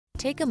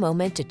Take a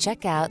moment to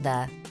check out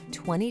the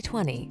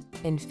 2020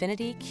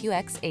 INFINITI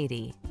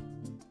QX80.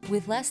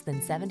 With less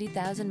than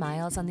 70,000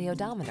 miles on the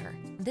odometer,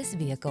 this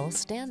vehicle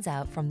stands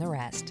out from the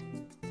rest.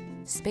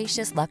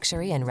 Spacious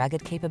luxury and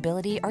rugged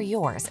capability are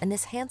yours in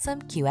this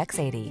handsome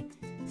QX80.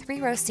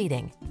 3-row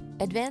seating,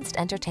 advanced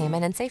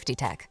entertainment and safety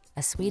tech,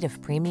 a suite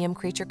of premium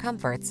creature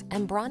comforts,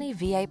 and brawny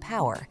VA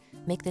power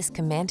make this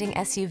commanding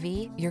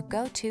SUV your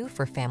go-to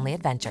for family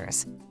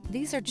adventures.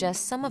 These are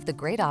just some of the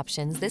great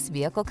options this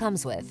vehicle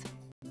comes with: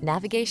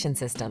 navigation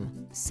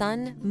system,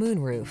 sun,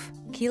 moonroof,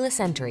 keyless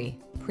entry,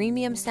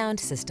 premium sound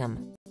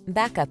system,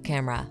 backup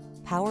camera,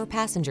 power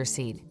passenger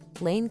seat,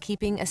 lane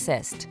keeping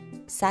assist,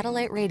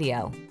 satellite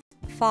radio,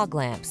 fog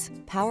lamps,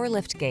 power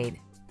liftgate.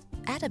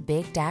 Add a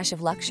big dash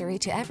of luxury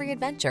to every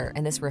adventure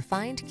in this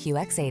refined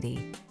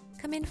QX80.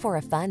 Come in for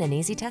a fun and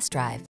easy test drive.